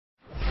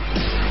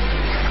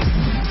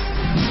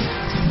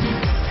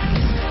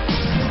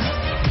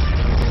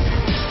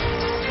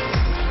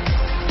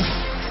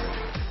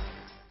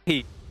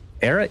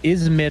Era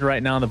is mid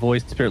right now on the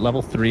Void Spirit,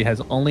 level 3,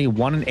 has only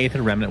 1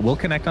 1/8 Remnant, will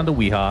connect onto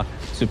Weehaw.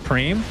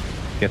 Supreme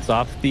gets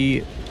off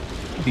the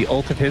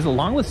ult of his,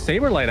 along with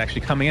Saberlight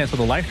actually coming in. So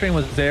the life drain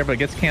was there, but it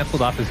gets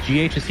canceled off as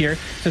GH is here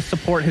to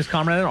support his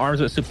comrade in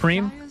arms. But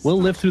Supreme will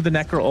live through the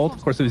Necro ult.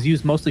 Of course, it was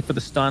used mostly for the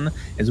stun,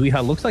 as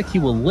Weehaw looks like he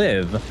will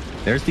live.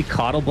 There's the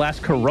Coddle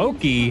Blast.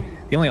 Kuroki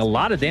dealing a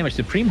lot of damage.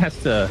 Supreme has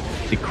to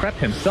decrep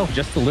himself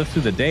just to live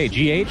through the day.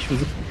 GH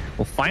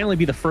will finally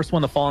be the first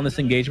one to fall in this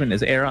engagement,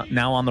 as Era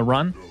now on the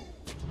run.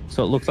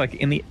 So it looks like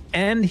in the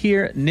end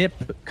here, Nip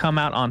come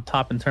out on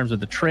top in terms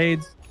of the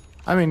trades.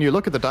 I mean, you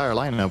look at the Dire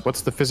lineup,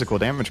 what's the physical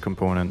damage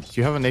component?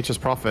 You have a Nature's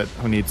Prophet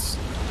who needs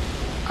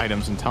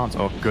items and talents.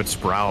 Oh, good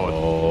Sprout.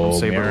 Oh,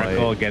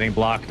 Miracle getting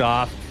blocked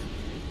off.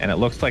 And it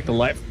looks like the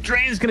life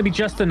drain is going to be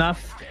just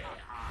enough,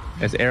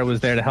 as Air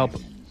was there to help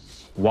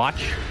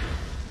watch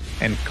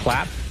and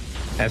clap.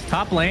 As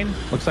top lane,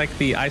 looks like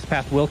the Ice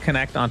Path will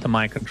connect onto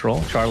Mind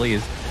Control. Charlie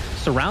is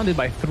surrounded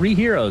by 3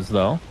 heroes,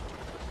 though.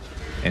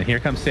 And here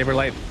comes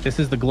Saberlight. This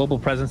is the global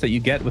presence that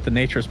you get with the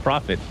Nature's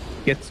Prophet.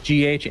 Gets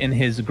GH in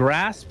his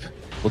grasp.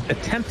 Will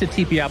attempt to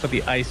TP out, but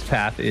the Ice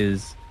Path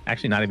is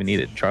actually not even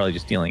needed. Charlie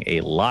just dealing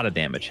a lot of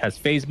damage. Has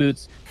phase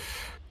boots.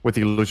 With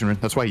the illusion ring.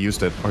 That's why he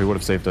used it, or he would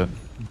have saved it.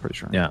 I'm pretty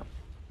sure. Yeah.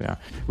 Yeah.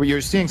 Well,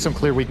 you're seeing some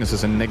clear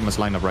weaknesses in Nigma's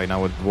lineup right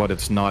now with what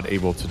it's not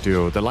able to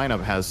do. The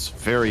lineup has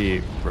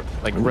very,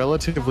 like,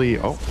 relatively...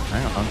 Oh,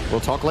 hang on. We'll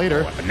talk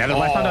later. Another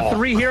life on the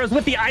 3 heroes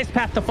with the Ice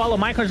Path to follow.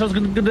 Mind Control's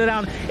going to go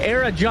down.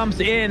 Era jumps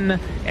in,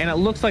 and it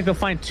looks like they'll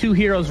find 2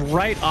 heroes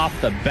right off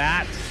the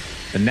bat.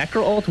 The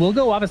Necro ult will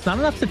go off. It's not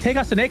enough to take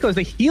out Seneko, as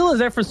the heal is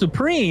there for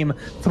Supreme.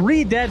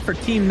 3 dead for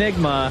Team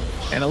Nigma,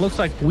 and it looks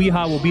like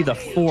Weehaw will be the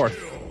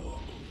 4th.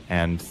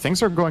 And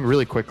things are going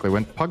really quickly.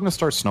 When Pugna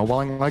starts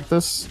snowballing like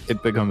this,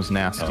 it becomes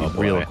nasty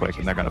real quick,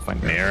 and they're going to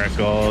find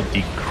Miracle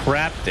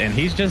decrept, and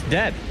he's just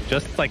dead.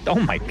 Just like, oh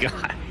my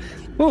god.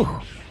 Whew.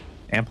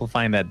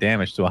 Amplifying that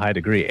damage to a high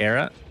degree.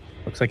 Era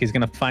looks like he's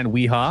going to find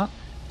Weehaw.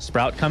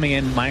 Sprout coming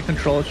in. Mind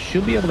Control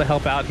should be able to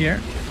help out here.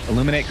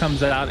 Illuminate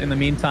comes out in the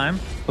meantime.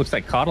 Looks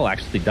like Coddle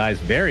actually dies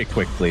very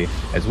quickly,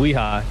 as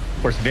Weehaw,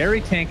 of course, very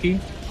tanky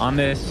on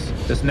this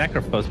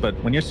Necrophos, but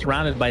when you're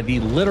surrounded by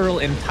the literal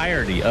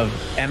entirety of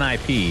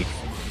NIP,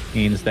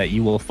 means that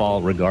you will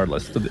fall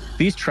regardless. So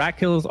these track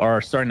kills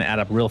are starting to add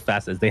up real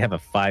fast, as they have a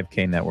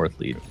 5k net worth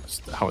lead.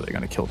 How are they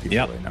going to kill people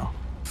right now?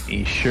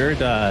 He sure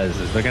does.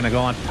 As they're going to go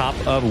on top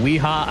of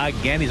Weehaw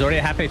again. He's already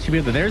at half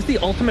HP, but there's the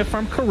ultimate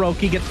from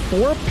Kuroki. Gets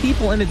 4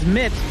 people in his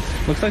midst.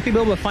 Looks like they'll be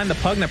able to find the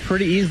Pugna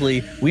pretty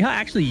easily. Weehaw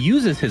actually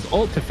uses his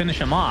ult to finish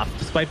him off,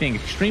 despite being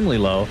extremely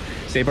low.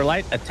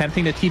 Saberlight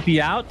attempting to TP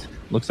out.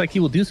 Looks like he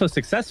will do so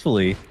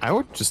successfully. I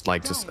would just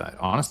like to,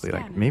 honestly,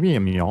 like maybe a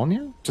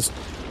Mjolnir? Just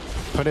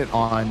put it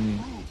on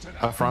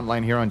a front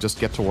line hero and just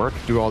get to work,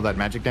 do all that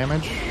magic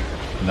damage.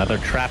 Another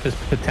trap is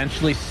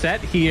potentially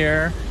set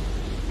here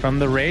from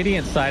the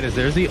Radiant side, as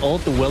there's the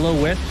ult, the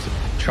Will-O-Wisp.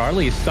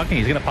 Charlie is sucking.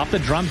 He's going to pop the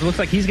drums. Looks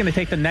like he's going to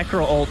take the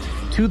Necro ult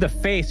to the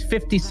face.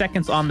 50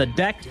 seconds on the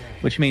deck,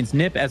 which means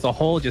Nip as a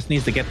whole just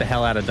needs to get the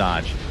hell out of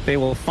dodge. They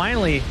will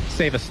finally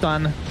save a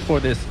stun for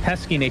this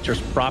pesky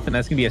Nature's Prophet.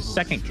 That's going to be a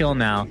 2nd kill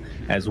now,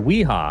 as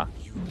Weehaw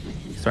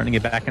starting to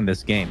get back in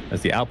this game,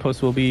 as the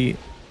outpost will be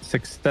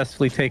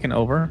successfully taken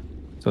over.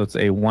 So it's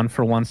a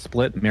 1-for-1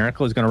 split.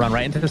 Miracle is going to run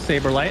right into the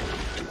Saberlight.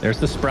 There's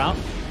the Sprout.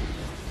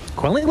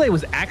 Quelling Blade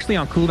was actually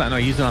on cooldown. No, I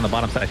used it on the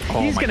bottom side.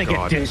 He's going to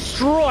get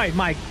destroyed.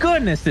 My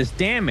goodness, this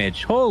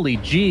damage. Holy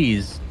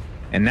jeez.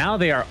 And now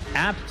they are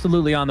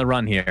absolutely on the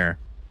run here.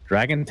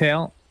 Dragon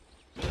Tail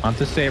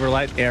onto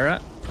Saberlight. Era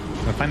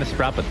going to find the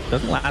Sprout, but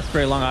doesn't last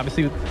very long.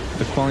 Obviously,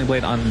 the Quelling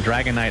Blade on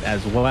Dragon Knight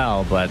as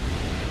well, but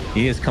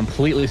he is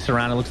completely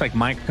surrounded. Looks like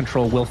Mind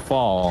Control will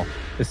fall.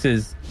 This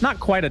is not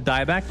quite a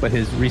dieback, but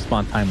his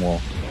respawn time will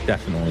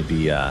definitely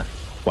be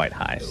quite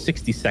high.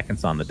 60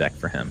 seconds on the deck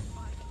for him.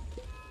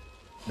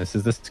 This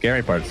is the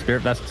scary part.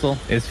 Spirit Vessel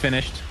is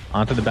finished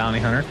onto the Bounty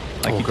Hunter,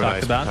 like you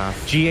talked about.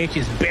 GH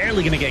is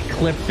barely going to get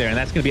clipped there, and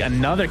that's going to be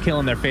another kill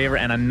in their favor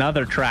and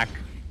another track.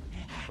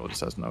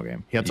 Just has no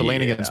game. He had to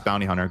lane against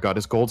Bounty Hunter, got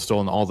his gold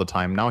stolen all the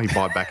time. Now he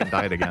bought back and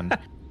died again.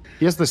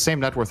 He has the same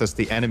net worth as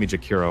the enemy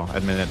Jakiro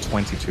at minute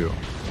 22.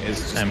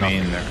 I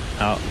mean,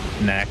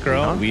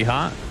 Necro,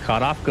 Weehaw,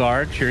 caught off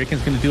guard.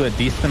 Shuriken's going to do a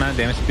decent amount of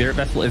damage. Spirit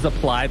Vessel is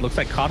applied. Looks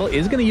like Coddle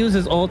is going to use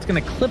his ult. It's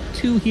going to clip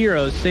 2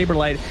 heroes.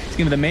 Saberlight is going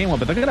to be the main one,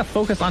 but they're going to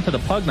focus onto the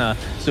Pugna.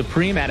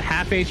 Supreme at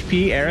half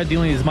HP. Era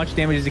dealing as much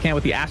damage as he can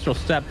with the Astral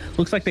Step.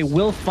 Looks like they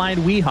will find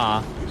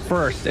Weehaw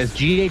first, as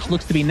GH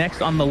looks to be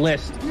next on the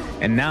list.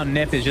 And now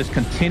Nip is just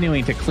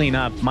continuing to clean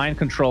up. Mind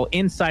Control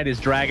inside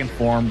his dragon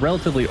form,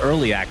 relatively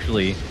early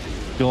actually,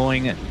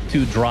 going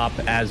to drop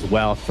as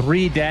well.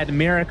 3 dead.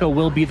 Miracle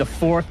will be the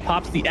 4th.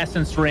 Pops the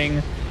Essence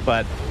Ring,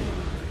 but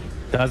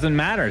doesn't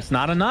matter. It's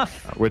not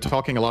enough. We're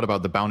talking a lot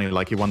about the Bounty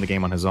like he won the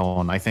game on his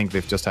own. I think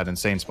they've just had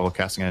insane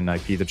spellcasting and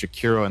IP. The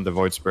Jakiro and the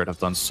Void Spirit have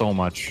done so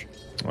much.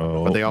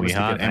 Oh, but they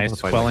obviously get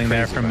nice quelling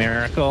there from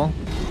Miracle,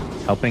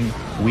 helping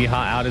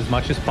Weehaw out as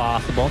much as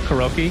possible.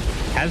 Kuroki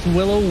has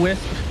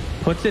Will-O-Wisp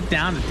puts it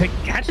down,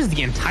 catches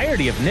the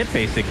entirety of Nip,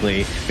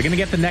 basically. They're going to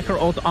get the Necro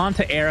ult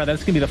onto Era.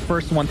 That's going to be the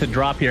first one to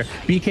drop here.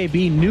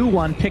 BKB, new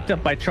one, picked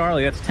up by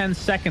Charlie. That's 10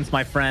 seconds,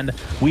 my friend.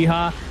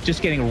 Weeha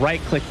just getting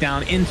right-click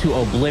down into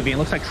Oblivion.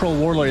 Looks like Troll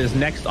Warlord is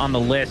next on the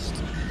list.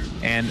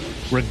 And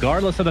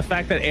regardless of the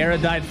fact that Era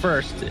died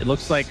first, it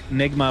looks like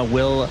Nigma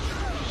will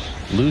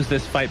lose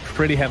this fight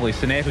pretty heavily.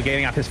 Seneco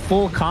getting off his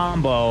full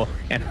combo,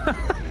 and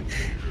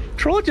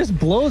Troll just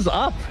blows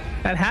up.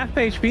 At half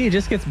HP, it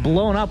just gets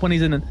blown up when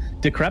he's in a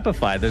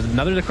Decrepify. There's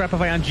another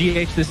Decrepify on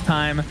GH this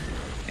time.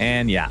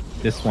 And yeah,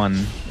 this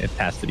one, it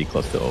has to be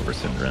close to over,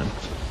 Synderen.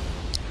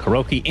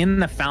 Kuroki in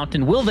the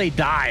fountain. Will they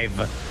dive?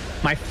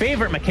 My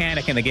favorite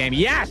mechanic in the game.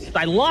 Yes,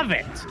 I love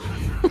it.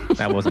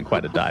 That wasn't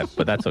quite a dive,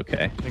 but that's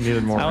okay.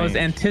 I was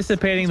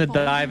anticipating the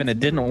dive, and it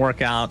didn't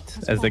work out,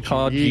 as they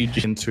called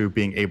GG. Into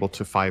being able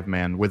to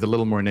 5-man with a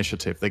little more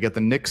initiative. They get the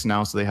Nyx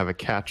now, so they have a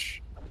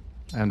catch.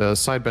 And a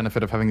side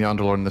benefit of having the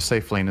Underlord in the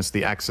safe lane is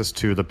the access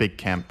to the big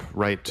camp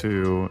right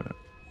to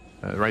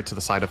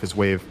the side of his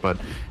wave. But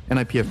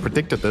NIP have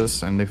predicted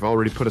this, and they've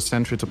already put a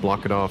sentry to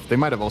block it off. They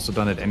might have also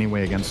done it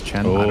anyway against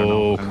Chen. Oh, I don't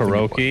know.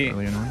 Kuroki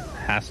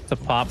has to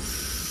pop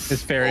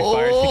his fairy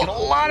fire. Taking a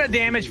lot of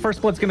damage.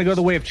 First blood's going to go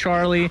the way of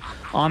Charlie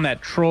on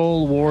that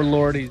Troll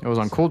Warlord. It was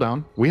on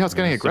cooldown. Weeha's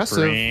getting aggressive.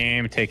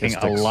 Supreme taking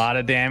a lot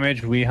of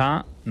damage.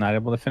 Weeha not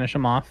able to finish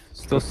him off.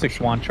 Still 6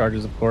 wand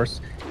charges, of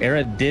course.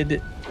 Era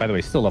did, by the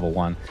way, still level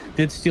 1,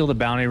 did steal the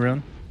bounty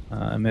rune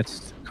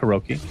amidst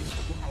Kuroki.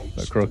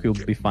 But Kuroki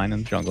will be fine in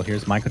the jungle.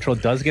 Here's Mind Control.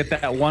 Does get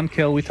that 1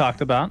 kill we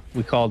talked about.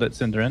 We called it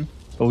Synderen.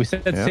 But we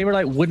said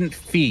Saberlight wouldn't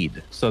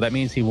feed. So that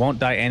means he won't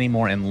die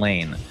anymore in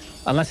lane.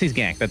 Unless he's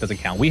ganked. That doesn't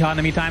count. Weeha in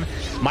the meantime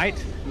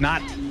might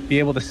not be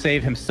able to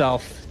save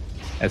himself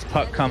as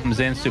Puck comes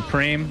in.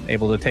 Supreme,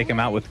 able to take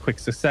him out with quick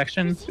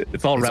succession.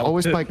 It's all relative.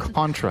 Always by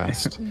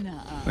contrast.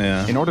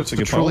 Yeah. In order to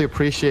truly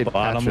appreciate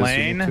bottom patches,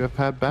 lane, you need to have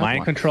had bad Mind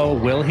luck. Control.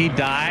 Will he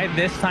die?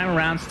 This time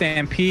around,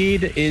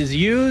 Stampede is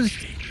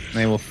used.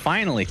 They will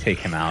finally take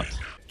him out.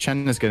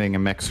 Chen is getting a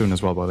mech soon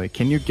as well, by the way.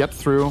 Can you get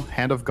through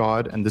Hand of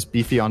God and this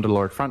beefy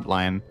Underlord front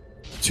line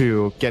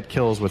to get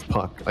kills with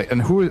Puck?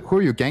 And who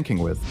are you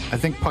ganking with? I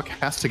think Puck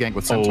has to gank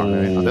with Centaur.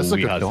 Right? This is a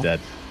good kill. Dead.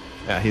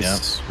 Yeah,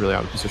 he's really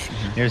out of position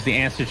here. Here's the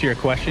answer to your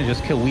question.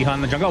 Just kill Weeha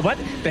in the jungle. But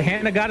the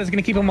Hand of God is going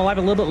to keep him alive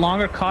a little bit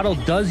longer. Coddle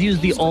does use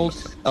the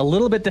ult a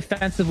little bit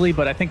defensively,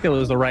 but I think that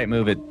was the right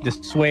move. It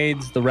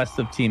dissuades the rest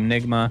of Team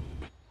Nigma.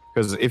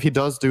 Because if he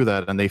does do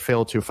that and they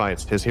fail 2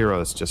 fights, his hero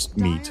is just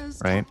meat,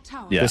 right?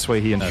 Yeah, this way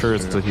he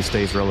ensures that he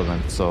stays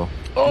relevant. So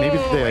maybe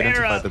they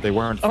identified that they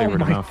weren't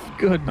favored enough. Oh my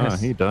goodness. Oh,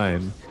 he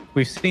died.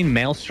 We've seen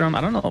Maelstrom.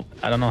 I don't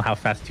know how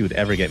fast he would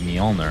ever get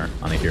Mjolnir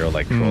on a hero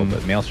like Troll,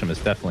 but Maelstrom is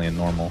definitely a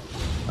normal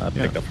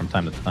pickup from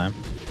time to time.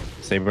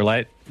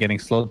 Saberlight getting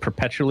slowed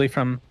perpetually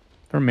from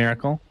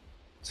Miracle.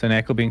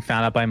 Seneco being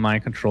found out by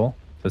Mind Control.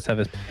 Does have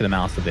his Pit of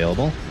Malice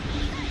available.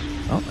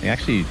 Oh, he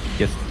actually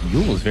gets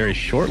Yules very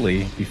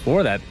shortly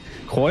before that.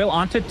 Coil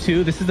onto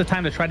 2. This is the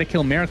time to try to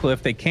kill Miracle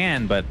if they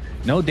can, but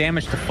no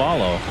damage to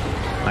follow.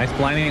 Nice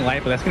blinding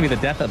light, but that's going to be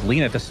the death of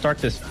Lina to start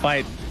this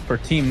fight for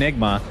Team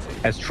Nigma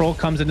as Troll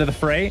comes into the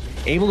fray.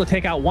 Able to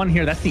take out 1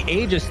 here. That's the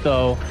Aegis,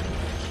 though.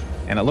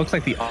 And it looks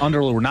like the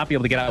Underlord will not be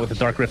able to get out with the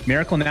Dark Rift.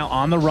 Miracle now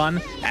on the run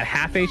at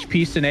half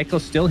HP. Seneco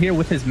still here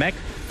with his mech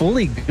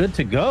fully good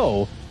to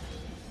go.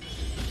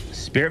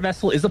 Spirit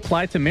Vessel is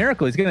applied to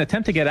Miracle. He's going to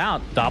attempt to get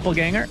out.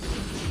 Doppelganger.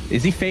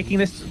 Is he faking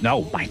this?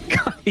 No, my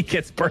God, he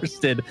gets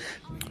bursted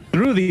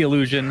through the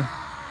illusion.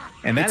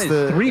 And that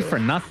is 3 for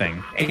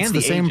nothing. It's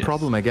the same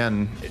problem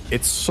again.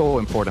 It's so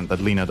important that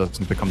Lina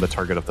doesn't become the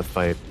target of the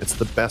fight. It's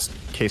the best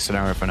case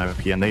scenario for an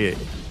MVP, and they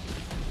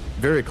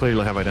very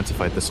clearly have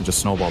identified this and just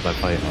snowballed that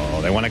fight.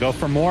 Oh, they want to go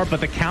for more, but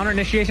the counter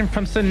initiation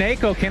from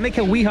Seneco. Can they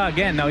kill Weeha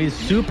again? No, he's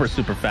super,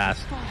 super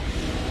fast.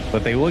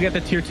 But they will get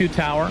the tier 2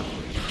 tower.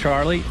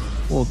 Charlie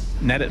will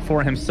net it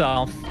for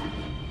himself.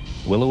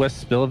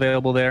 Will-O-Wisp still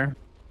available there.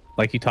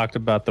 Like you talked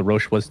about, the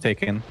Roche was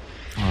taken.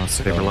 Oh,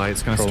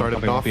 Saberlight's going to start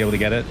it off. Be able to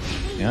get it.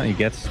 Yeah, he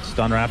gets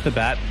stun right off the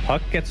bat.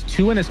 Puck gets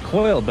 2 in his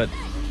coil, but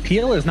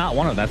Peel is not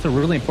one of them. That's a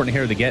really important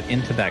hero to get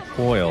into that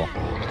coil.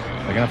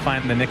 They're going to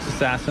find the Nyx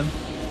Assassin.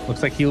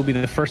 Looks like he will be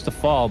the first to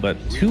fall, but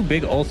 2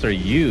 big ults are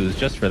used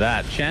just for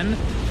that. Chen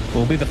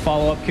will be the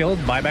follow-up kill.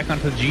 Buyback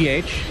onto the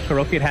GH.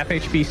 Kuroki at half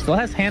HP. Still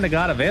has Hand of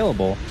God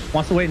available.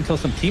 Wants to wait until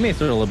some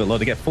teammates are a little bit low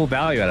to get full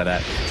value out of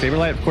that.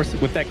 Saberlight, of course,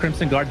 with that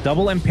Crimson Guard.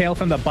 Double impale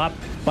from the bot.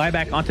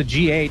 Buyback onto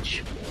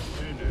GH.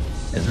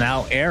 Is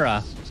now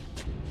Era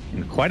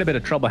in quite a bit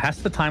of trouble.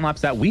 Has to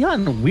time-lapse that. Weeha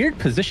in a weird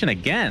position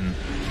again.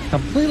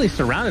 Completely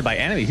surrounded by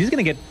enemies. He's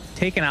going to get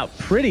taken out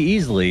pretty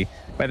easily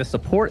by the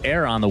support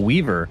Era on the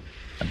Weaver.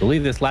 I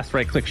believe this last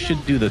right click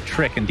should do the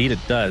trick. Indeed, it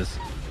does.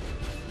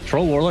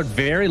 Troll Warlord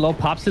very low,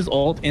 pops his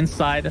ult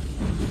inside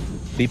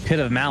the Pit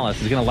of Malice.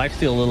 He's going to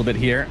lifesteal a little bit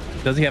here.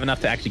 Does he have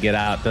enough to actually get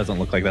out? Doesn't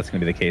look like that's going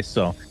to be the case.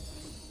 So,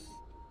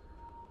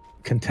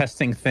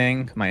 contesting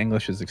thing. My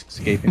English is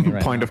escaping me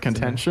right Point now. of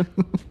contention.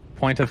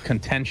 Point of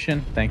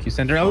contention. Thank you,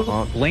 Cinder.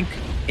 Oh, Blink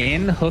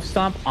in, hoof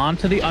stomp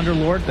onto the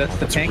Underlord. That's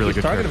the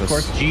tankiest target, of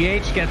course.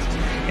 GH gets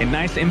a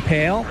nice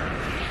impale.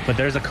 But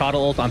there's a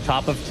Coddle ult on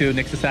top of two.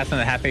 Disastah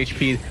at half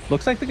HP.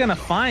 Looks like they're going to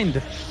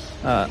find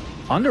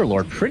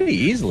Underlord pretty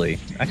easily.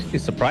 Actually,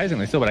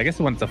 surprisingly so. But I guess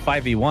when it's a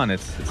 5v1,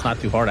 it's not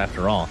too hard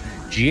after all.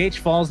 GH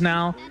falls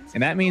now,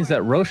 and that means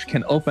that Roche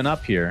can open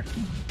up here.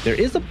 There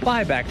is a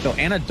buyback, though,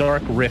 and a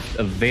Dark Rift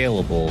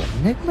available.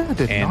 Nigma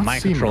did and not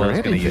Mind seem Control is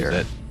ready going to use there.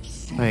 it.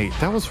 Like,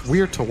 that was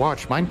weird to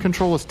watch. Mind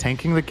Control was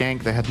tanking the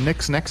gank. They had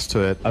Nyx next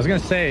to it. I was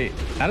going to say,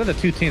 out of the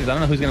two teams, I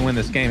don't know who's going to win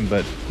this game,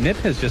 but Nip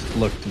has just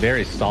looked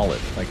very solid.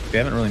 Like, they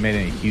haven't really made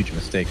any huge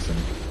mistakes in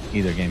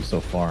either game so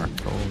far.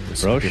 Oh,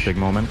 this might be a big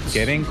moment.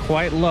 Getting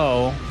quite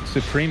low.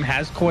 Supreme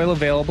has coil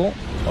available.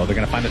 Oh, they're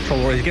going to find the Troll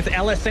Warrior. He gets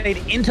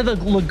LSA'd into the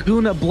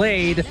Laguna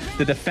Blade.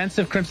 The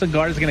defensive Crimson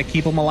Guard is going to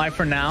keep him alive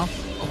for now.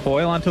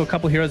 Coil onto a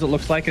couple heroes, it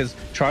looks like, as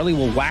Charlie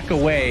will whack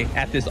away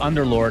at this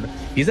Underlord.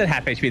 He's at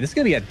half HP. This is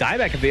going to be a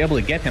dieback if they're able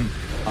to get him.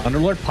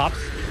 Underlord pops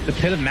the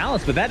Pit of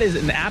Malice, but that is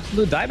an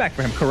absolute dieback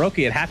for him.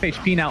 Kuroki at half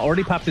HP now,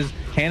 already popped his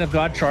Hand of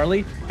God.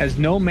 Charlie has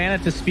no mana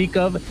to speak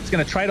of. He's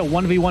going to try to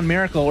 1v1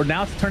 Miracle, or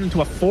now it's turned into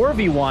a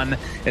 4v1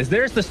 as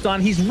there's the stun.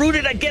 He's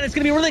rooted again. It's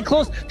going to be really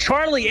close.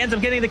 Charlie ends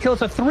up getting the kill.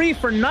 It's a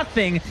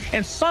 3-0,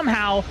 and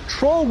somehow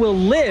Troll will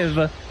live,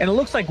 and it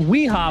looks like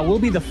Weeha will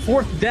be the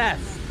 4th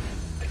death,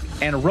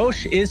 and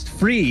Roche is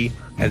free.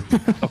 As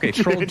okay,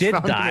 Troll did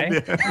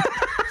die.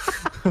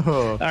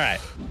 All right,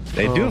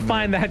 they do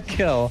find that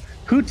kill.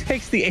 Who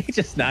takes the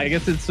Aegis now? I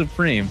guess it's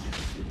Supreme.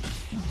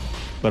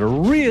 But a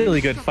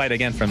really good fight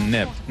again from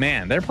Nip.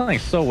 Man, they're playing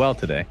so well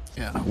today.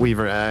 Yeah,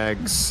 Weaver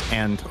eggs,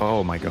 and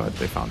oh my god,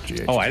 they found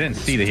GH. Oh, I didn't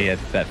see that he had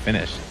that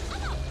finished.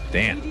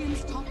 Damn.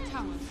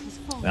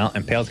 Well,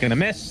 Impale's gonna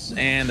miss,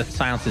 and the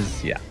silence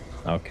is, yeah,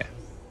 okay.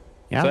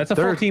 Yeah, so that's a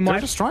full team wipe.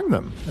 They're destroying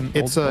them.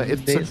 It's a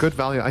good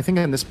value. I think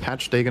in this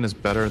patch, Dagon is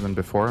better than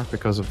before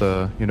because of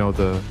the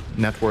the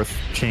net worth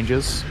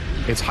changes.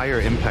 It's higher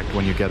impact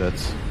when you get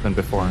it than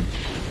before,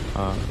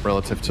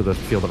 relative to the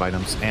field of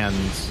items. And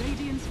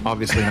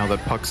obviously now that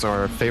pucks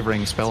are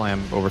favoring spell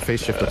amp over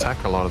phase shift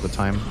attack a lot of the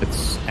time,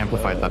 it's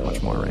amplified that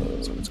much more,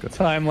 right? So it's good.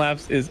 Time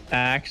lapse is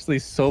actually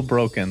so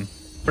broken.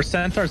 For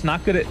Centaur's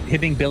not good at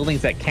hitting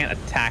buildings that can't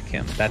attack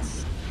him.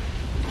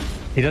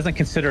 He doesn't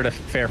consider it a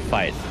fair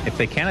fight. If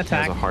they can't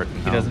attack,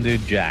 he doesn't do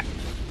jack.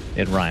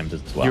 It rhymes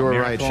as well. You were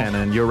right,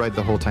 Shannon. You're right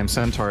the whole time.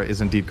 Centaur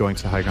is indeed going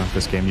to high ground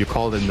this game. You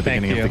called it in the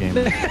beginning of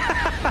the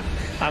game.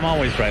 I'm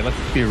always right. Let's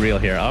be real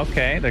here.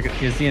 Okay,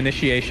 here's the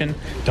initiation.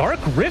 Dark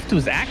Rift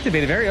was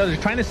activated very early.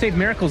 They're trying to save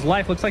Miracle's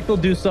life. Looks like they'll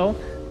do so.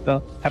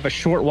 They'll have a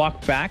short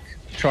walk back.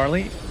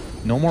 Charlie,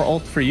 no more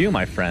ult for you,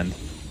 my friend.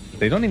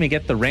 They don't even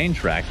get the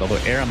range rack, although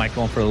Era might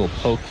go in for a little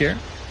poke here.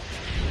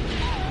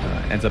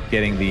 Ends up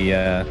getting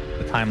the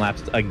time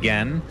lapse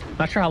again.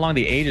 Not sure how long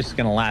the Aegis is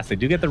going to last. They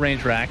do get the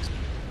range racks.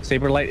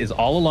 Saberlight is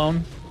all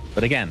alone,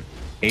 but again,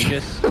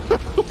 Aegis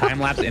time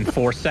lapse in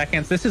 4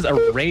 seconds. This is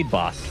a raid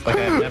boss like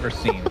I've never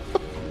seen.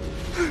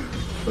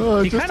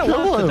 He kind of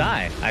wants to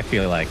die. I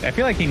feel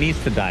like he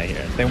needs to die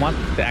here. They want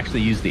to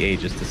actually use the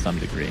Aegis to some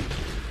degree,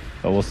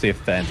 but we'll see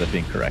if that ends up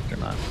being correct or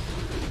not.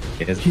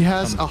 He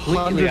has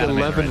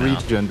 111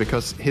 regen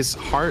because his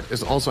heart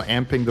is also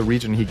amping the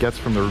regen he gets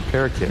from the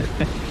repair kit.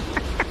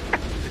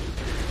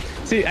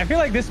 See, I feel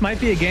like this might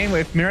be a game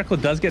where if Miracle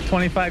does get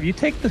 25, you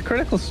take the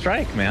critical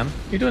strike, man.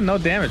 You're doing no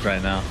damage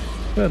right now.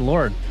 Good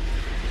lord.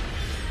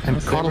 And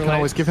Coddle can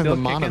always give him the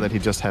mana that he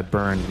just had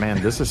burned.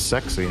 Man, this is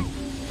sexy.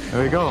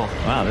 There we go.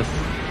 Wow, this...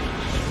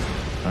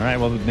 All right,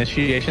 well,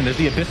 initiation. There's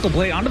the Abyssal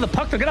Blade onto the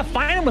puck. They're going to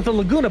find him with the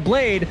Laguna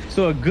Blade.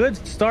 So a good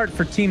start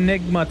for Team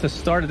Nigma to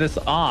start this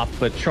off.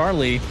 But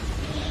Charlie,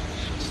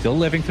 still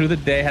living through the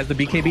day, has the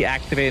BKB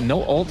activated.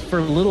 No ult for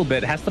a little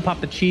bit. Has to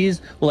pop the cheese.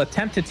 Will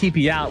attempt to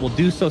TP out. Will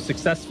do so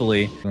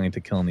successfully. Going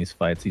to kill in these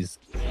fights. He's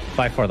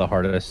by far the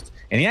hardest.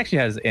 And he actually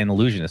has an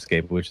illusion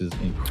escape, which is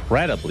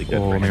incredibly good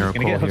for him. He's going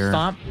to get Hook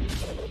Stomp.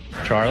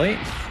 Charlie,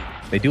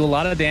 they do a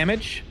lot of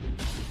damage.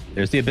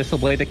 There's the Abyssal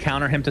Blade to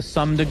counter him to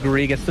some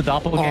degree. Gets the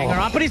Doppelganger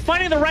off, but he's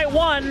finding the right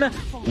one.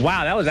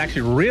 Wow, that was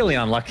actually really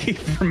unlucky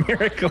for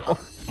Miracle.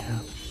 Yeah.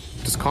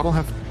 Does Coddle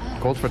have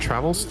gold for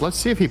travels? Let's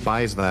see if he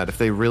buys that, if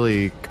they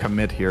really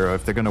commit here, or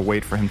if they're going to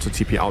wait for him to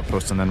TP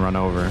Outpost and then run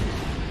over.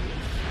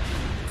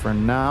 For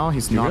now,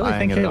 he's not eyeing it up. You really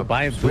think he'll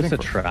buy boost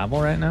of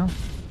travel right now?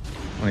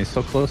 When he's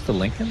so close to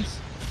Lincoln's?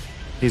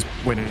 He's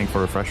waiting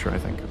for Refresher, I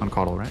think, on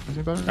Coddle, right? Is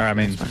he better? Or, I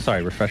mean,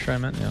 sorry, Refresher I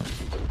meant, yeah.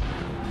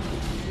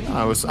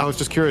 I was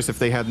just curious if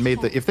they've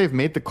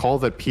made the call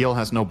that PL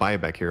has no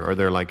buyback here, or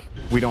they're like,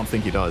 we don't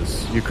think he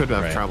does. You could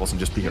have travels and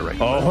just be here right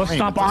now. Oh,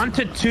 Stomp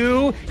onto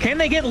 2. Can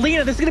they get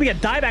Lena? This is gonna be a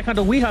dieback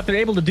onto Weeha if they're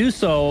able to do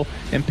so.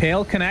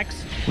 Impale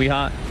connects.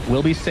 Weeha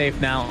will be safe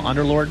now.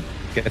 Underlord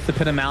gets the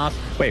Pit of Malice.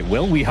 Wait,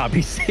 will Weeha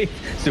be safe?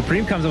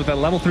 Supreme comes with a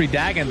level 3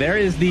 Dagon. There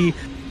is the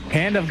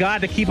Hand of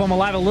God to keep him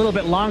alive a little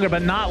bit longer,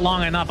 but not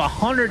long enough.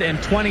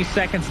 120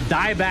 seconds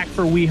dieback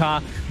for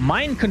Weeha.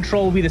 Mind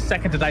Control will be the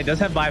second to die. Does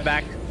have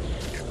buyback.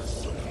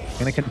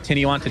 Going to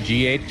continue on to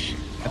GH.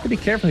 Have to be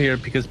careful here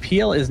because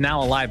PL is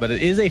now alive, but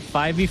it is a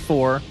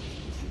 5v4. A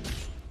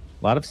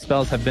lot of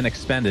spells have been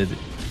expended,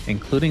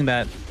 including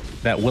that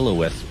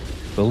Will-O-Wisp.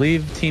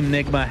 Believe Team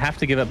Nigma have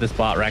to give up this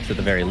bot Rex at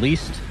the very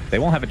least. they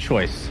won't have a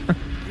choice.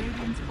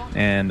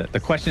 And the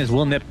question is,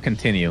 will Nip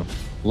continue?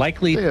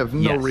 Likely, they have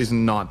no yes.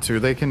 reason not to.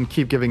 They can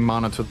keep giving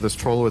mana to this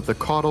troll with the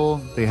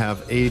Coddle. They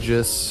have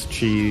Aegis,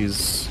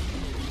 Cheese.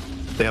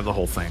 They have the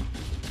whole thing.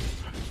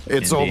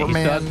 It's Indeed. over,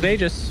 man.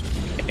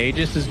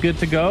 Aegis is good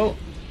to go.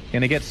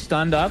 Gonna get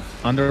stunned up.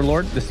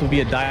 Underlord, this will be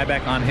a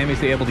dieback on him.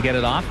 He's able to get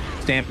it off.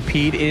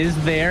 Stampede is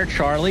there.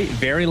 Charlie,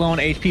 very low on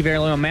HP, very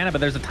low on mana,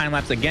 but there's a time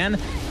lapse again.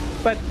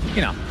 But,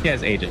 you know, he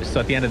has Aegis. So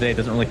at the end of the day,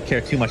 doesn't really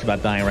care too much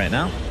about dying right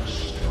now.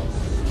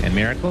 And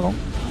Miracle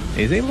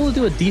is able to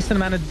do a decent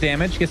amount of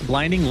damage. Gets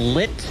Blinding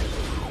lit.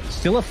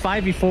 Still a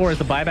 5v4 as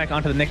the buyback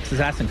onto the next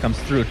assassin comes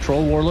through.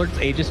 Troll Warlord's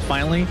Aegis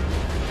finally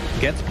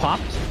gets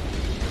popped.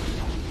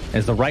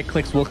 As the right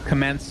clicks will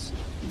commence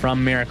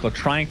from Miracle,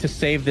 trying to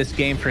save this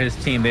game for his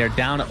team. They are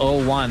down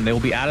 0-1. They will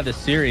be out of the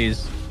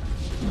series.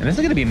 And this is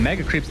going to be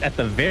mega creeps at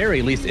the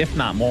very least, if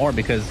not more,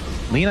 because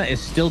Lina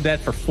is still dead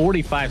for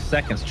 45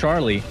 seconds.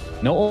 Charlie,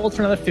 no ult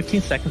for another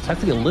 15 seconds. Has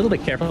to be a little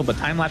bit careful, but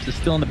time lapse is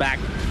still in the back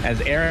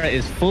as Era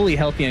is fully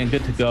healthy and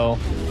good to go.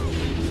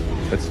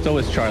 But so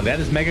is Charlie. That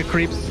is mega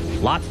creeps.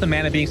 Lots of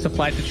mana being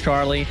supplied to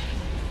Charlie.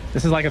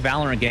 This is like a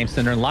Valorant game,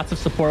 Cinder. Lots of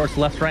supports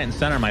left, right, and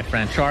center, my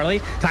friend. Charlie,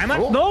 time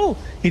lapse. Oh. No,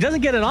 he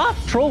doesn't get it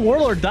off. Troll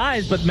Warlord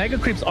dies, but mega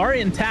creeps are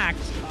intact.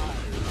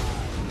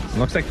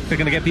 Looks like they're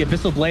going to get the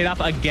Abyssal Blade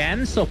off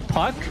again. So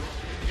Puck,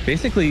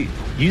 basically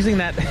using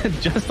that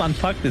just on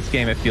Puck this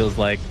game, it feels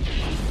like.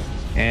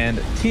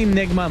 And Team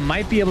Nigma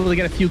might be able to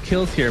get a few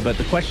kills here, but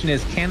the question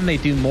is, can they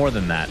do more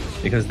than that?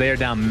 Because they are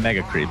down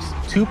mega creeps.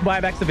 2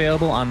 buybacks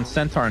available on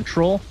Centaur and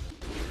Troll.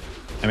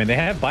 I mean, they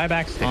have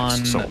buybacks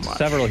on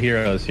several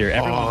heroes here.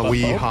 Everyone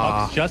but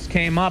Puck just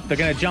came up. They're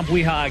going to jump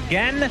Weehaw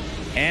again.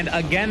 And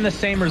again, the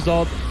same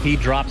result. He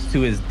drops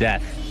to his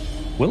death.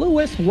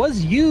 Will-O-Wisp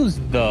was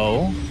used,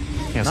 though.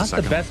 Not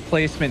the best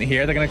placement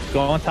here. They're going to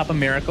go on top of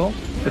Miracle.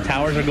 The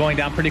towers are going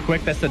down pretty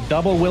quick. That's the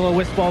double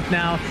Will-O-Wisp ult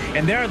now.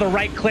 And there are the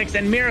right clicks,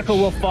 and Miracle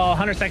will fall.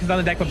 100 seconds on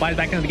the deck, but buys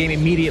back into the game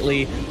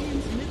immediately.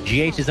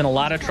 GH is in a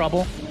lot of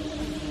trouble.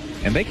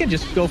 And they can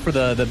just go for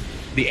the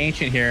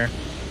Ancient here.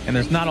 And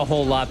there's not a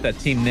whole lot that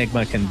Team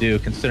Nigma can do,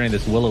 considering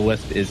this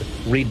Will-O-Wisp is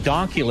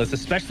redonkulous,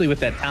 especially with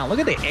that talent. Look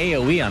at the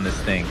AoE on this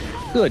thing.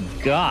 Good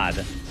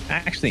God.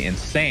 Actually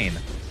insane.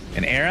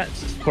 And Era,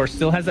 of course,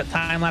 still has that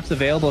time lapse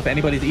available if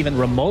anybody's even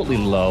remotely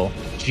low.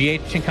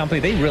 GH and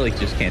company, they really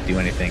just can't do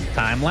anything.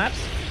 Time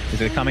lapse? Is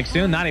it coming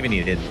soon? Not even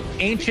needed.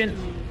 Ancient,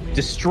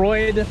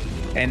 destroyed,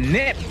 and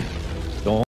Nip